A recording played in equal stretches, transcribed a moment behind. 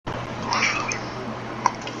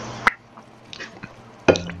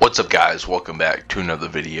What's up guys, welcome back to another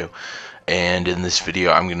video, and in this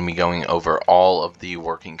video I'm going to be going over all of the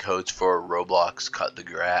working codes for Roblox Cut the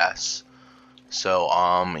Grass. So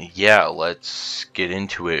yeah, let's get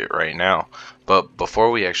into it right now. But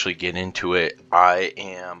before we actually get into it, I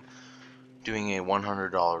am doing a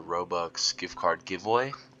 $100 Robux gift card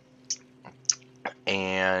giveaway,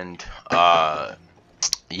 and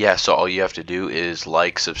yeah, so all you have to do is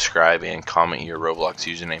like, subscribe, and comment your Roblox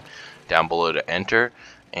username down below to enter.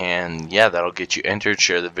 And yeah, that'll get you entered.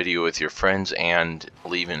 Share the video with your friends and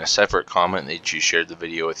leave in a separate comment that you shared the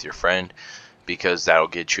video with your friend, because that'll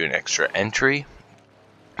get you an extra entry.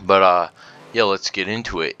 But yeah, let's get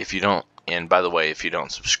into it. If you don't, and by the way, if you don't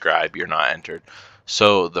subscribe, you're not entered.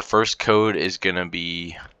 So the first code is gonna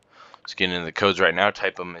be, let's get into the codes right now.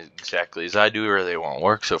 Type them exactly as I do or they won't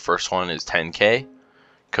work. So first one is 10K.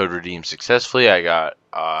 Code redeemed successfully. I got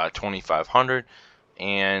 2,500,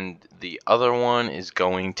 and the other one is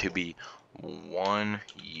going to be 1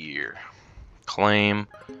 year. Claim.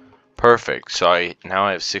 Perfect. So now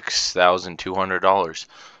I have $6,200.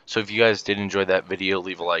 So if you guys did enjoy that video,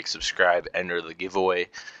 leave a like, subscribe, enter the giveaway,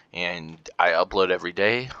 and I upload every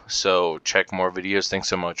day. So check more videos. Thanks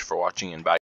so much for watching, and bye.